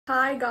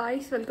Hi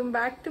guys, welcome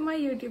back to my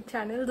YouTube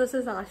channel. This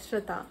is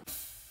Aashritha.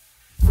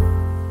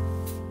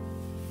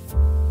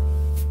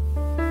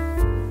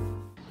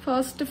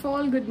 First of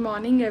all, good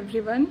morning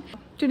everyone.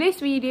 Today's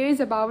video is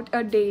about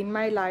a day in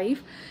my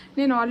life.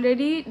 నేను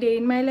already day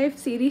in my life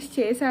series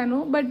చేశాను,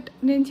 but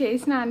నేను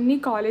చేసిన అన్ని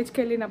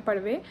కాలేజ్కి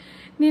వెళ్ళినప్పుడే.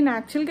 నేను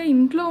యాక్చువల్గా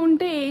ఇంట్లో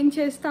ఉంటే ఏం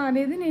చేస్తా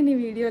అనేది నేను ఈ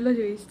వీడియోలో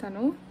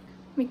చూపిస్తాను.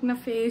 మీకు నా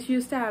ఫేస్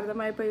చూస్తే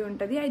అర్థమైపోయి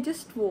ఉంటుంది. I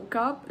just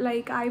woke up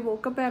I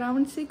woke up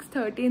around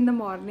 6:30 in the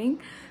morning.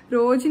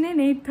 రోజు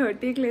నేను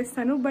 8:30కి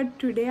లేస్తాను, but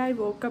today I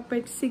woke up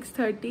at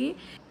 6:30.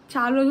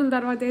 చాలా రోజుల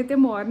తర్వాత అయితే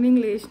మార్నింగ్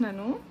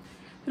లేచినాను.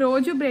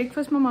 రోజు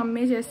బ్రేక్ఫాస్ట్ మా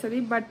మమ్మీ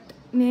చేస్తుంది, బట్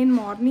నేను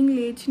మార్నింగ్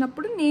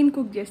లేచినప్పుడు నేను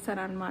కుక్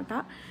చేస్తాను అనమాట.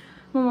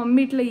 మా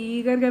మమ్మీ ఇట్లా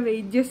ఈగర్గా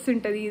వెయిట్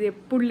చేస్తుంటుంది, ఇది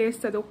ఎప్పుడు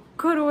లేస్తుంది,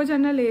 ఒక్క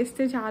రోజన్నా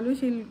లేస్తే చాలు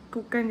షీల్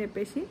కుక్ అని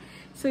చెప్పేసి.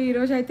 సో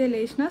ఈరోజు అయితే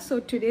లేచిన. So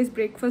today's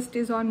breakfast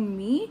is on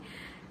me.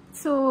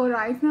 So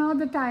right now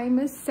the time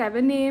is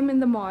 7 AM in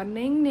the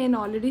morning. నేను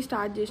ఆల్రెడీ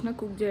స్టార్ట్ చేసిన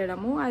కుక్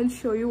చేయడము. I will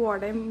show you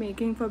what I'm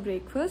making for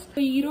breakfast.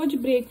 So ఈరోజు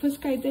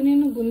బ్రేక్ఫాస్ట్కి అయితే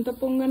నేను గుంత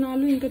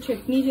పొంగనాలు ఇంకా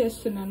చట్నీ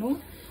చేస్తున్నాను.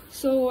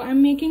 So I'm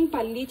making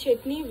palli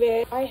chutney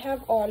where I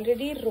have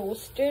already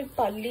roasted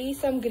palli,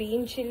 some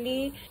green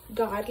chilli,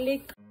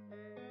 garlic.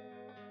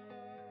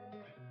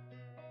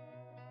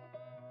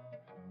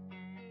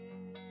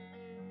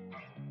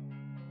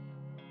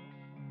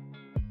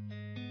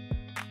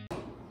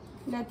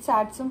 Let's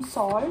add some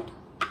salt.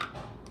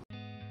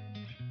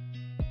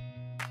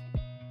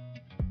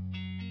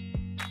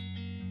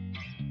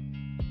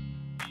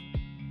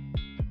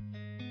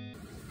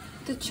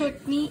 The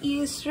chutney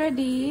is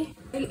ready.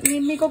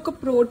 నేను మీకు ఒక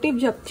ప్రో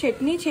టిప్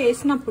చట్నీ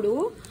చేసినప్పుడు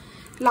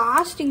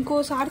లాస్ట్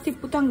ఇంకోసారి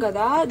తిప్పుతాం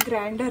కదా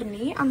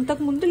గ్రైండర్ని,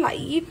 అంతకుముందు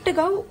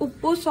లైట్గా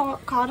ఉప్పు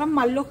కారం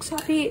మళ్ళీ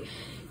ఒకసారి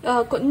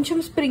కొంచెం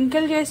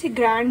స్ప్రింకిల్ చేసి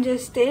గ్రైండ్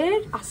చేస్తే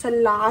అసలు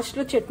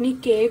లాస్ట్లో చట్నీ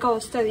కేక్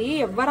వస్తుంది.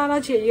 ఎవరు అలా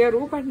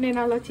చెయ్యరు, బట్ నేను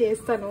అలా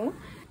చేస్తాను.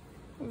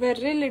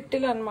 వెరీ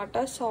లిటిల్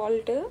అనమాట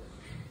సాల్ట్,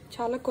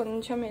 చాలా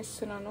కొంచెం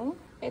వేస్తున్నాను.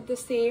 At the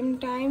same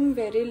time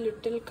very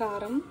little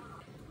కారం,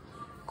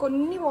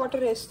 కొన్ని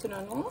వాటర్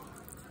వేస్తున్నాను.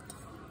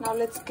 Now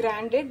let's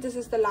grind it. This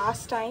is the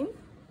last time.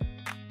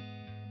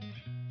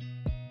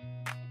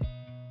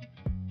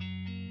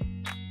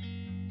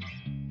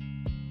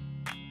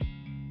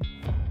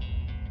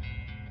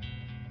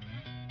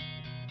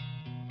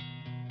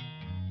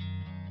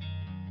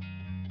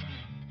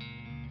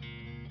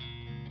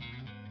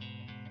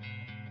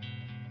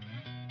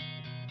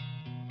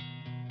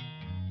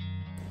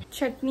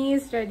 Chutney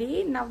is ready.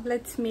 Now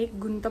let's make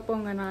gunta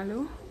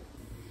ponganalu.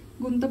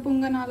 గుంత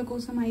పొంగనాల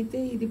కోసం అయితే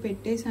ఇది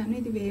పెట్టేశాను.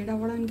 ఇది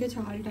వేడవ్వడానికే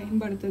చాలా టైం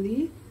పడుతుంది.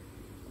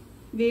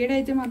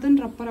 వేడైతే మాత్రం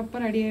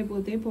రప్ప రెడీ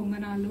అయిపోతాయి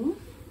పొంగనాలు.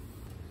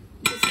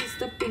 దిస్ ఇస్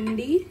ద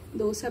పిండి,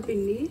 దోశ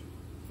పిండి.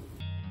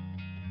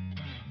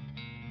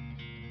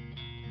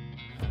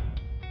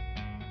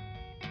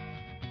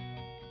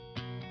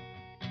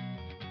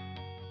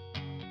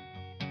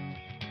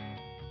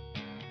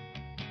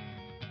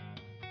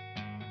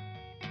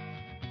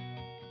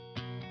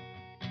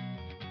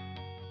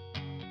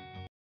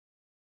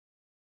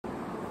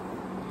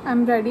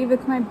 I'm ready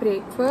with my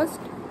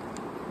breakfast.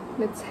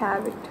 Let's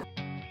have it.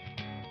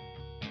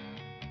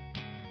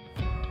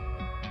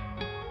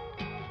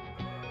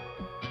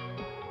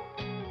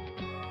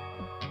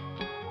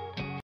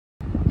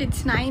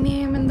 It's 9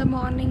 AM in the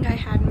morning. I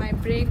had my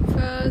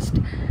breakfast.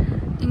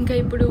 ఇంకా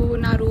ఇప్పుడు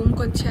నా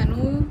రూమ్కి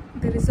వచ్చాను.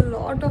 There is a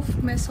lot of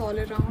mess all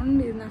around.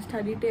 ఇది నా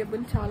స్టడీ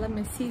టేబుల్ చాలా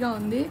మెస్సీగా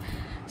ఉంది.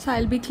 So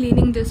I'll be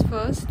cleaning this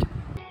first.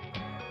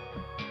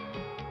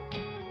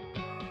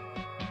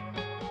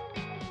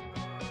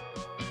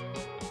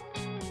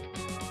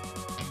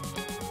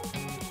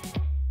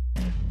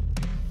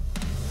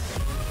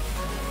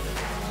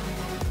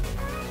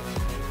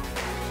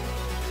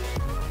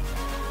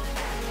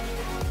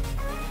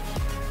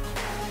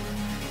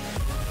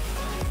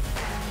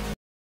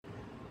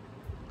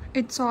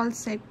 It's all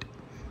set.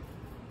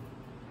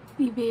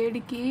 ఈ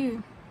వేడికి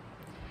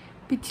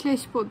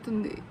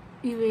పిచ్చిలేసిపోతుంది.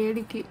 ఈ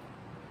వేడికి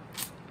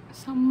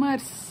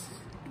సమ్మర్స్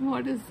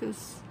వాట్ ఇస్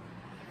దిస్.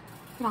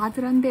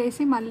 రాత్రి అంతా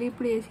వేసి మళ్ళీ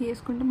ఇప్పుడు ఏసీ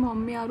వేసుకుంటే మా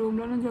మమ్మీ ఆ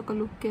రూమ్లో నుంచి ఒక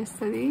లుక్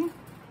వేస్తుంది.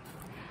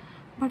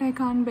 But I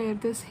can't bear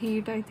this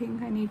heat. I think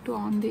I need to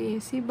on the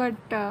AC.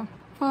 But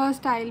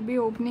first I will be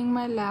opening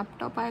my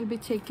laptop. I will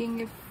be checking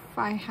if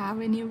I have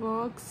any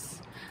works.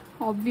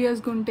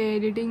 ఆబ్వియస్గా ఉంటే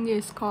editing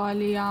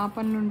చేసుకోవాలి, ఆ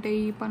పనులు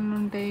ఉంటాయి, ఈ పనులు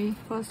ఉంటాయి.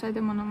 First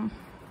అయితే మనం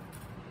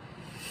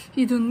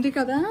ఇది ఉంది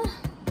కదా,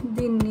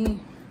 దీన్ని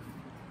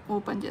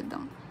ఓపెన్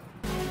చేద్దాం.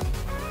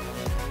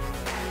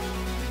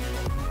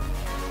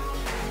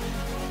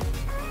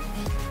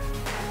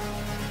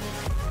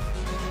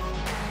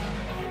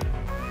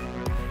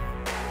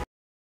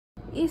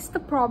 Is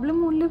the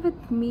problem only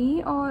with me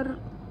are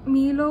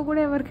మీలో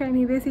కూడా ఎవరికైనా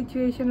ఇదే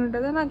సిచ్యువేషన్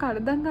ఉంటుందో నాకు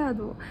అర్థం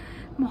కాదు.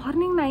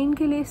 మార్నింగ్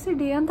 9కి లేస్తే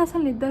డే అంతా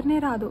అసలు నిద్రనే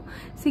రాదు.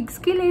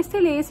 6కి లేస్తే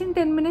లేచిన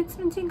 10 minutes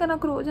నుంచి ఇంకా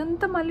నాకు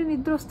రోజంతా మళ్ళీ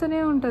నిద్ర వస్తూనే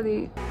ఉంటుంది.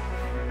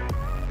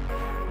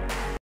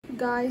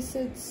 Guys,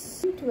 it's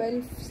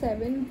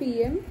 12:07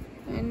 PM.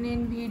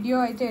 నేను వీడియో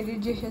అయితే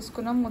ఎడిట్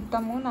చేసేసుకున్నాం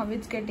మొత్తము. Now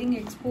it's getting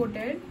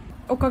exported.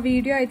 ఒక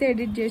వీడియో అయితే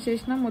ఎడిట్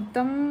చేసేసిన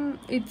మొత్తం.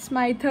 It's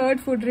my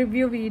third food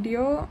review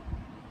video.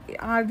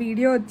 ఆ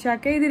వీడియో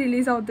వచ్చాకే ఇది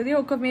రిలీజ్ అవుతుంది.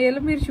 ఒకవేళ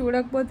మీరు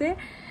చూడకపోతే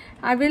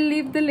I will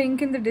leave the link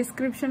in the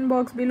description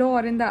box below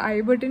or in the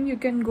I button. You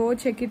can go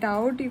check it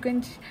out.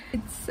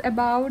 It's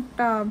about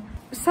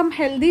some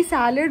healthy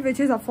salad which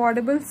is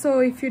affordable. So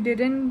if you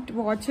didn't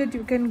watch it,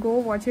 you can go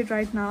watch it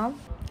right now.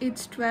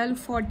 It's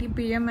 12:40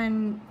 PM and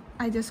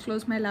I just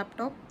closed my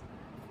laptop.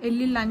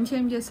 Elli lunch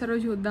em chestaro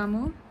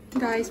chuddaamu.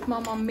 Guys, మా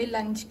mummy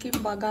lunch కి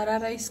bagara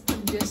rice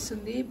cook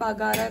చేస్తుంది.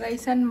 Bagara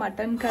rice and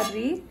mutton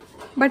curry.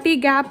 But ఈ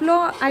gap లో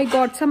I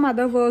got some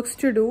other works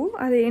to do.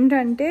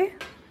 అదేంటంటే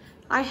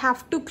I have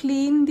to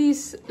clean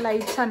these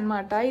lights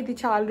anamata. Idi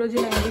chaala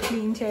rojulaindi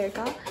clean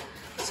cheyaka.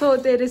 So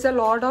there is a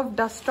lot of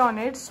dust on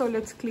it. So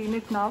let's clean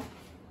it now.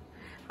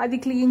 Adi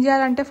clean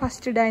cheyalante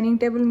first dining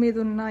table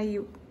meeda unna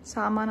ee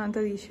saman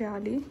anta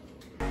teeseyali.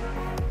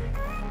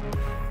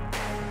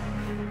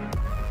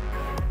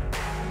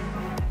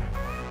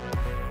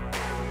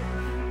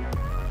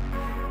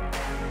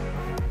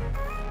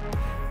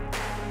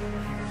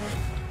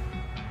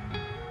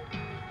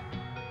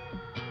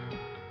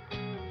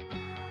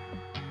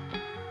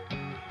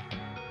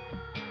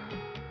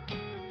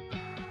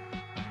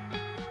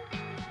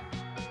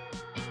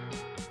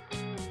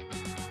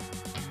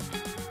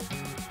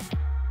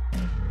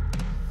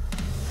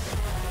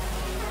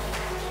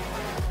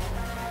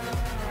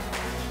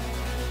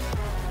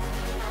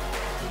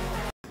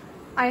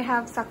 I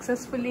have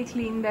successfully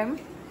cleaned them.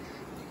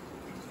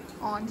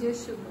 On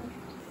చేస్తున్నా.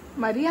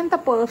 మరి అంత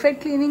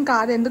perfect cleaning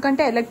కాదు,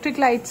 ఎందుకంటే electric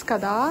lights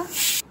కదా,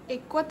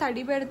 ఎక్కువ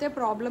తడి పెడితే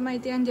problem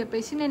అయితే అని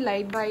చెప్పేసి నేను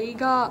లైట్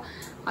డ్రైగా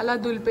అలా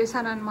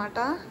దులిపేశాను అనమాట.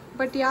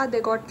 But yeah,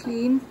 they got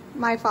clean.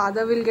 My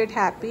father will get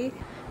happy.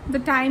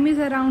 The time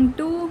is around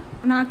 2.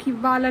 నాకు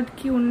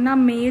ఇవాళకి ఉన్న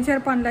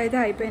మేజర్ పనులు అయితే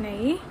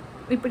అయిపోయినాయి.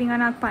 ఇప్పుడు ఇంకా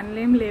నాకు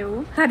పనులేం లేవు.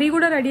 కర్రీ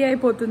కూడా రెడీ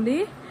అయిపోతుంది.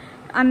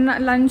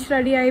 లంచ్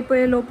రెడీ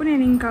అయిపోయే లోపు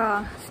నేను ఇంకా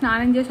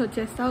స్నానం చేసి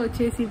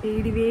వచ్చేసి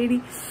వేడి వేడి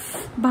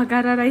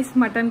బగారా రైస్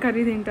మటన్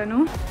కర్రీ తింటాను.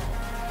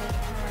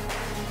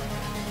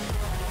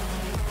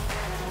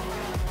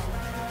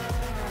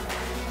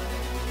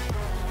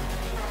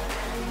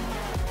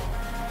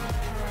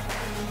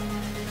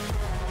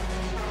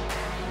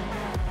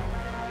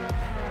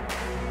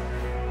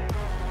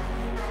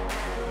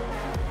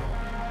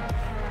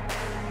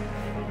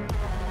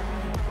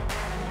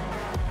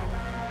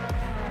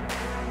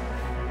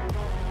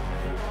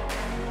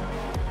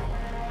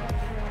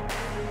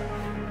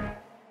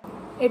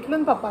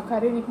 ఎట్లుంది పప్ప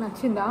కర్రీ? నీకు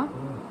నచ్చిందా?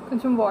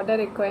 కొంచెం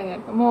వాటర్ ఎక్కువైనాయి.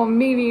 మా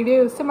మమ్మీ వీడియో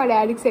చూస్తే మా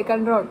డాడీకి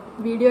సెకండ్ రౌండ్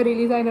వీడియో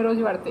రిలీజ్ అయిన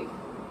రోజు పడతాయి.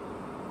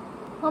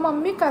 మా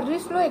మమ్మీ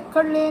కర్రీస్లో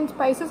ఎక్కడ లేని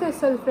స్పైసెస్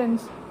వేస్తుంది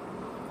ఫ్రెండ్స్.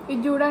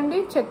 ఇది చూడండి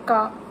చెక్క,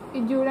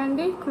 ఇది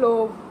చూడండి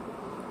క్లోవ్,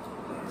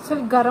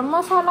 అసలు గరం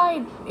మసాలా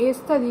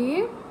వేస్తుంది.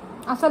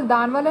 అసలు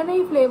దానివల్లనే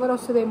ఈ ఫ్లేవర్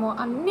వస్తుందేమో.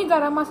 అన్ని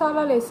గరం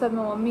మసాలాలు వేస్తుంది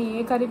మా మమ్మీ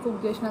ఏ కర్రీ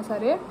కుక్ చేసినా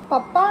సరే.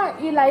 పప్ప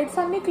ఈ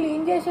లైట్స్ అన్నీ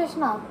క్లీన్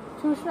చేసేసిన,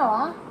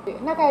 చూసినావా?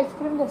 నాకు ఐస్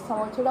క్రీమ్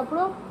తెస్తాం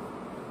వచ్చేటప్పుడు.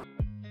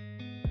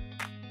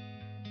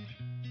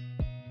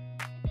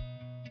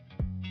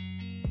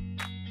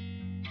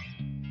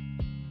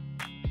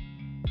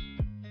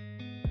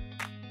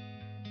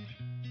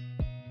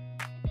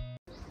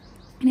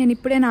 నేను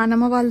ఇప్పుడే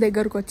నానమ్మ వాళ్ళ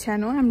దగ్గరకు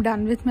వచ్చాను. I'm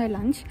done with my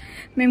lunch.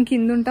 మేము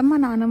కింద ఉంటాం, మా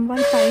నానమ్మ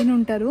వాళ్ళు పైన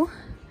ఉంటారు.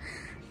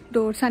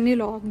 డోర్స్ అన్నీ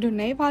లాక్డ్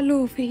ఉన్నాయి. వాళ్ళు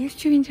ఫేస్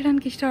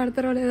చూపించడానికి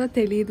ఇష్టపడతారో లేదో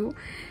తెలీదు.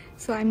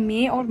 So I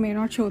may are may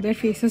not show their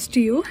faces to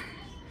you.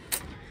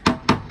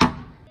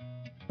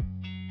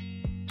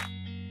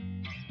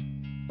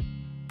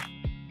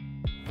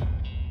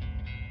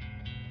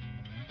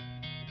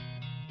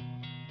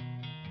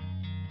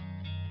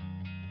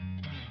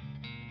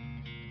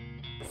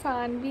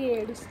 Saanvi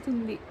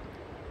ఏడుస్తుంది.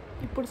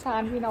 ఇప్పుడు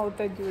సాన్వి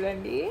నవ్వుతుంది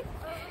చూడండి.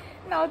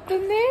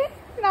 నవ్వుతుంది.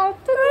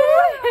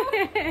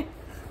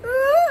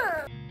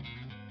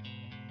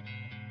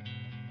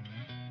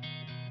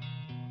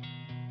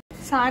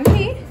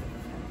 సాన్వి,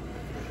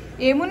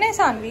 ఏమున్నాయి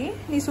సాన్వి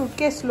నీ సూట్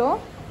కేసులో?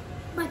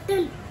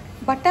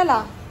 బట్టలా?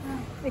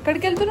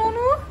 ఎక్కడికి వెళ్తున్నావు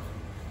నువ్వు?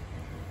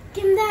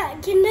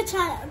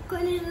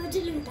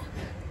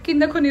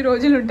 కింద కొన్ని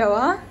రోజులు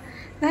ఉంటావా?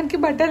 దానికి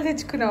బట్టలు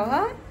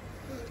తెచ్చుకున్నావా?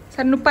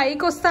 సరే నువ్వు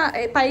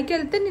పైకి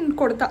వెళ్తే నేను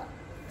కొడతా.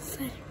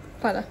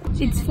 పద.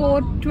 It's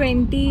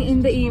 4:20 in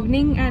the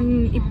evening and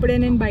ఇప్పుడే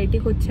నేను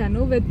బయటికి వచ్చాను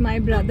విత్ మై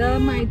బ్రదర్,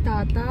 మై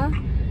తాత.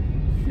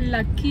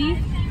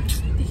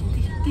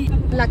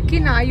 లక్కీ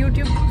నా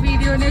యూట్యూబ్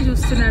వీడియోనే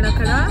చూస్తున్నాడు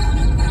అక్కడ.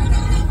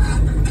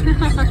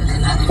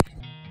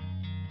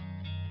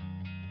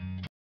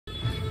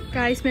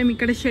 గాయ్స్, మేము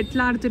ఇక్కడ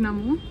shuttle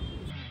ఆడుతున్నాము.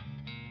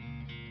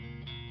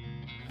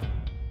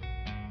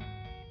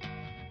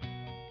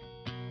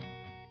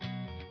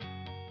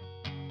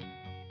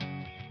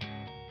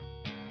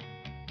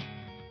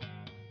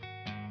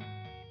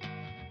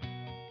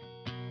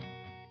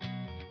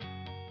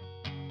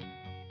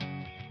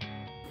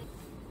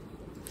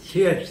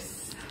 Cheers.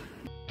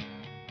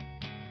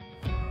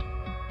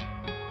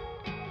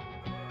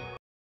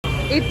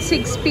 It's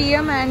 6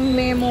 PM and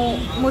మేము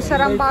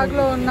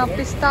ముసరంబాగ్లో ఉన్న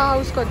పిస్తా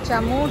హౌస్కి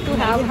వచ్చాము to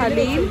have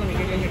haleem.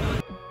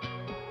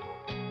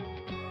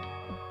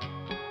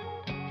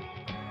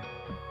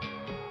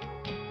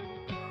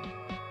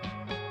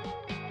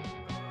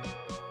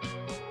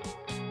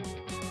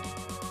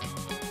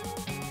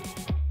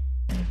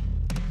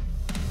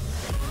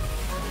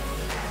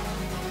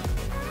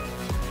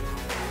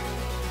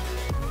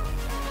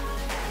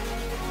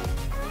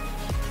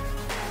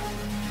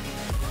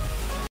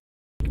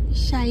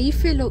 Shy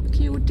fellow,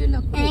 cute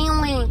look.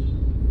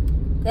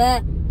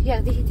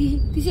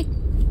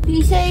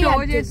 Show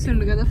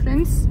చేస్తుండు కదా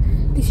ఫ్రెండ్స్.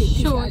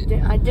 షో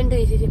అర్జెంట్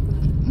చెప్పు.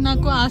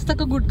 నాకు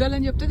ఆస్తక గుడ్ గర్ల్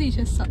అని చెప్తే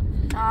తీసేస్తా.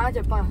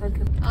 చెప్పా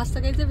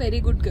ఆస్తక అయితే very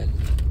good girl.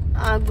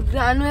 Good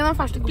girl నువ్వేమో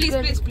first please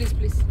please please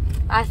please.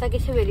 ఆస్తక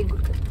is very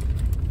good girl.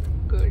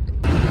 Good.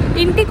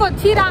 ఇంటికి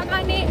వచ్చి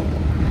రాగానే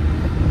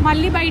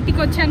మళ్ళీ బయటికి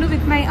వచ్చాను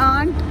with my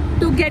aunt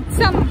to get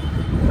some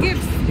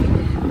gifts.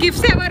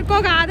 Gifts ఎవరికో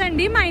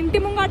కాదండి, మా ఇంటి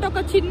ముంగట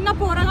ఒక చిన్న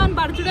పోరగాన్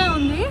బర్త్డే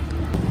ఉంది.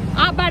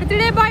 ఆ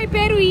బర్త్డే బాయ్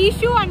పేరు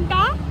ఈషు అంట.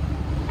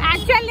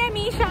 యాక్చువల్ నేమ్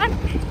ఈశాన్,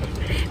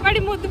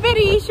 వాడి ముద్దు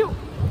పేరు Eshu.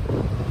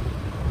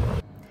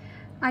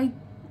 I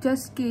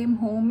just came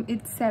home.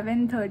 It's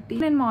 7:30.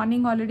 నేను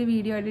మార్నింగ్ ఆల్రెడీ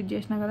వీడియో ఎడిట్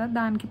చేసిన కదా,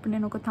 దానికి ఇప్పుడు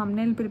నేను ఒక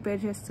థంబ్నెయిల్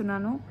ప్రిపేర్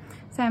చేస్తున్నాను.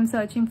 So I'm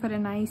searching for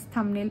a nice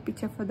thumbnail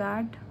picture for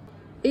that.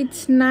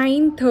 It's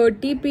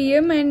 9:30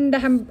 PM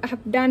and I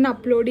have done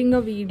uploading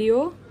a video.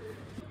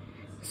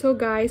 So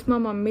guys, మా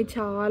mummy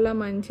చాలా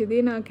మంచిది.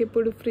 నాకు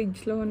ఇప్పుడు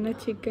ఫ్రిడ్జ్లో ఉన్న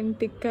చికెన్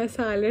టిక్కా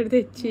సాలెడ్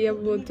తెచ్చి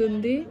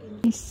ఇవ్వబోతుంది.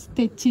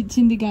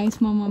 తెచ్చిచ్చింది గాయస్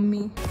మా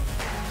మమ్మీ.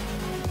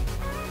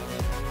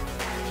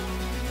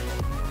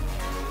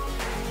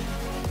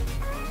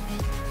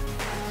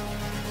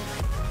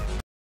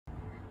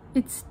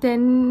 It's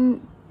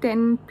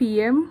 10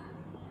 PM.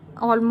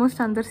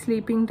 ఆల్మోస్ట్ అందరు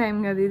స్లీపింగ్ టైం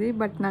కదా ఇది,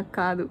 బట్ నాకు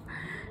కాదు.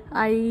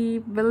 I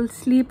will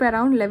sleep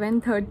around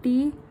 11:30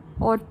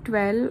 or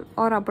 12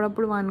 or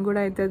అప్పుడప్పుడు 1 కూడా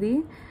అవుతుంది.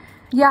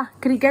 యా,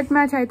 క్రికెట్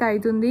మ్యాచ్ అయితే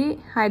అవుతుంది.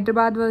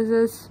 Hyderabad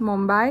versus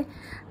Mumbai.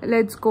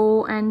 Let's go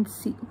and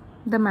see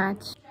the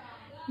match.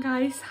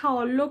 Guys,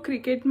 హాల్లో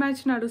క్రికెట్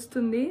మ్యాచ్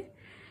నడుస్తుంది.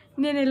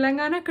 నేను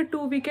వెళ్ళగానే అక్కడ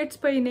 2 wickets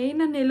పోయినాయి.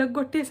 నన్ను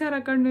ఎలగొట్టేశారు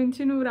అక్కడ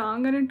నుంచి. నువ్వు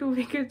రాగానే 2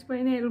 wickets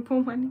పోయినాయి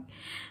వెళ్ళిపోమని.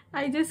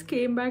 I just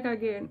came back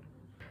again.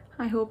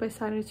 I hope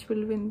SRH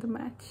will win the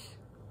match.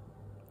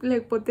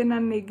 లేకపోతే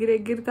నన్ను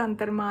ఎగిరి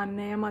తంతారు మా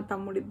అన్నయ్య మా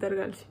తమ్ముడు ఇద్దరు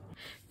కలిసి.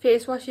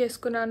 ఫేస్ వాష్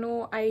చేసుకున్నాను.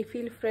 I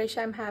feel fresh.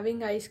 I'm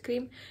having ice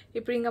cream.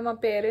 ఇప్పుడు ఇంకా మా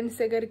పేరెంట్స్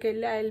దగ్గరికి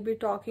వెళ్ళి I will be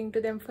talking to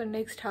them for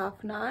next ½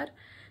 an hour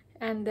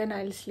and then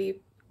I'll sleep.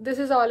 This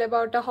is all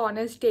about a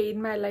honest day in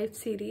my life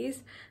series.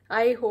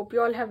 I hope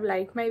you all have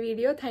liked my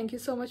video. Thank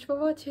you so much for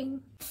watching.